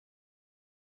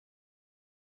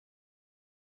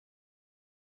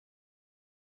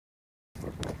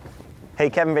Hey,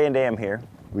 Kevin VanDam here.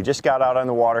 We just got out on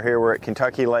the water here. We're at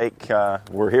Kentucky Lake.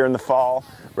 We're here in the fall.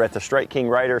 We're at the Strike King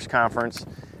Writers Conference.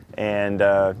 And,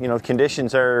 you know, the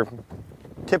conditions are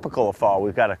typical of fall.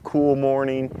 We've got a cool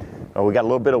morning. We got a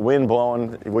little bit of wind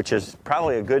blowing, which is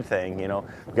probably a good thing. You know,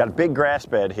 we've got a big grass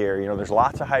bed here. You know, there's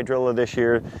lots of hydrilla this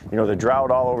year. You know, the drought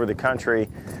all over the country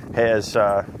has,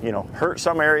 you know, hurt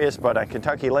some areas, but on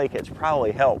Kentucky Lake, it's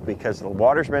probably helped because the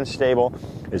water's been stable.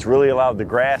 It's really allowed the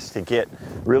grass to get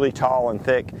really tall and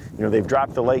thick. You know, they've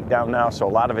dropped the lake down now, so a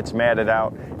lot of it's matted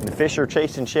out. And the fish are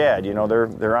chasing shad. You know,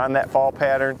 they're on that fall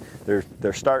pattern.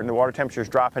 They're starting, the water temperature's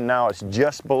dropping now. It's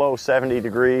just below 70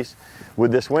 degrees.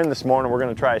 With this wind this morning, we're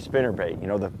going to try a spinnerbait. You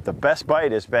know, the best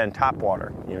bite has been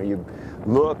topwater. You know, you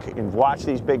look and watch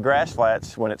these big grass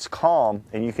flats when it's calm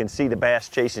and you can see the bass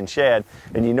chasing shad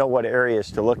and you know what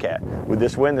areas to look at. With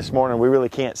this wind this morning, we really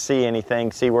can't see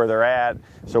anything, see where they're at.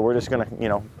 So we're just going to, you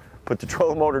know, put the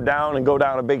trolling motor down and go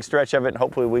down a big stretch of it, and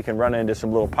hopefully we can run into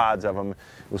some little pods of them.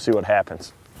 We'll see what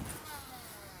happens.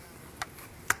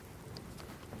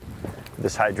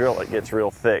 This hydrilla, it gets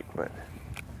real thick, but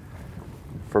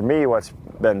for me, what's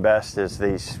been best is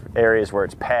these areas where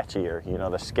it's patchier, you know,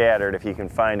 the scattered, if you can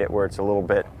find it where it's a little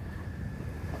bit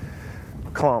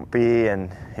clumpy and,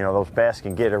 you know, those bass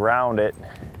can get around it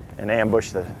and ambush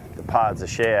the pods of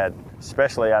shad,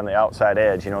 especially on the outside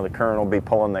edge. You know, the current will be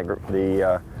pulling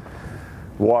the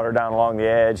water down along the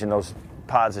edge, and those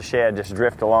pods of shad just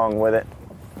drift along with it.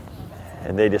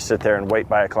 And they just sit there and wait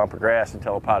by a clump of grass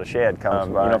until a pod of shad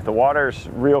comes by. You know, if the water's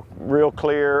real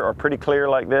clear or pretty clear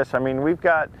like this, I mean, we've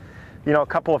got, you know, a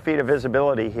couple of feet of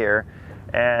visibility here.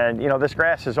 And, you know, this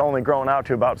grass has only grown out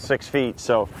to about 6 feet.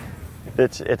 So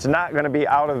it's not going to be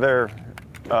out of their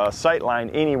sight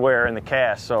line anywhere in the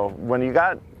cast. So when you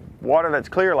got water that's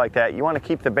clear like that, you want to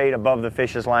keep the bait above the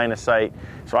fish's line of sight.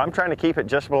 So I'm trying to keep it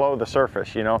just below the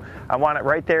surface, you know. I want it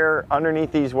right there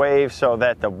underneath these waves so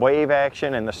that the wave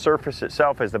action and the surface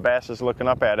itself, as the bass is looking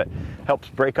up at it, helps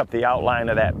break up the outline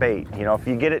of that bait. You know, if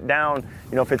you get it down,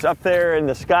 you know, if it's up there in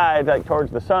the sky, like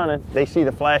towards the sun, they see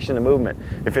the flash and the movement.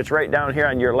 If it's right down here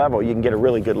on your level, you can get a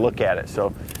really good look at it.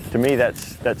 So to me,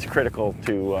 that's critical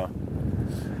to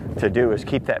do, is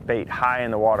keep that bait high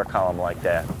in the water column like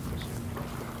that.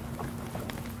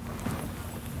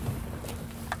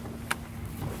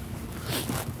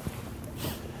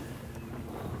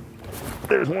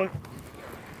 There's one.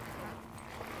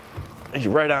 He's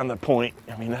right on the point.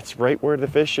 I mean, that's right where the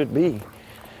fish should be.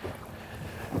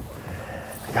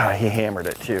 God, he hammered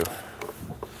it too.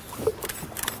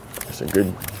 It's a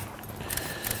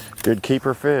good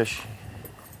keeper fish.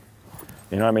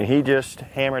 You know, I mean, he just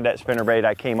hammered that spinnerbait.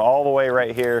 I came all the way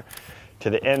right here to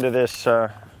the end of this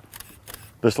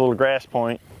this little grass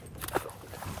point,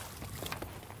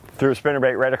 threw a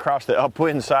spinnerbait right across the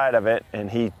upwind side of it,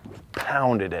 and he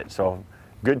pounded it. So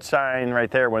good sign right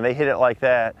there when they hit it like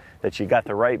that, that you got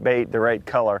the right bait, the right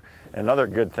color. Another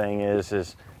good thing is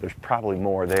there's probably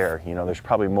more there. You know, there's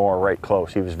probably more right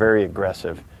close. He was very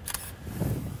aggressive.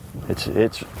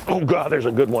 It's oh God, there's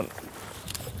a good one.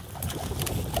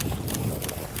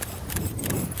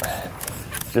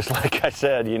 Just like I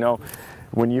said, you know,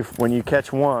 when you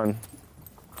catch one,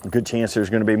 good chance there's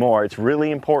going to be more. It's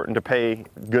really important to pay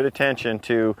good attention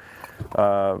to,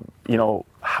 you know,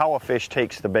 how a fish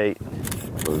takes the bait.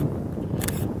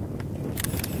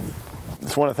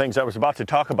 It's one of the things I was about to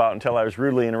talk about until I was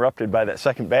rudely interrupted by that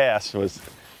second bass. Was,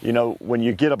 you know, when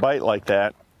you get a bite like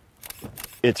that,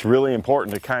 it's really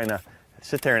important to kind of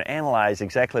sit there and analyze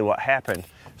exactly what happened,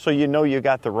 so you know you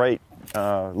got the right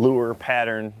lure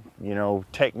pattern, you know,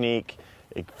 technique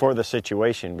for the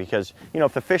situation. Because, you know,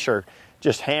 if the fish are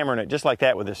just hammering it just like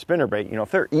that with a spinnerbait, you know,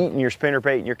 if they're eating your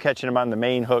spinnerbait and you're catching them on the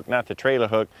main hook, not the trailer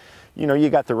hook, you know, you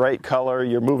got the right color,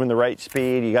 you're moving the right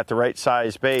speed, you got the right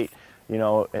size bait. You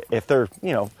know, if they're,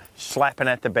 you know, slapping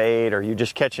at the bait, or you're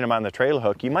just catching them on the trailer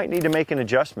hook, you might need to make an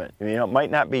adjustment. You know, it might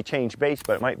not be change baits,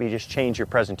 but it might be just change your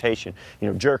presentation. You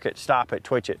know, jerk it, stop it,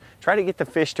 twitch it. Try to get the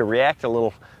fish to react a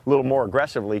little more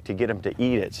aggressively to get them to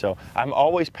eat it. So I'm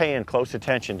always paying close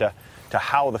attention to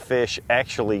how the fish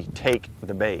actually take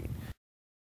the bait.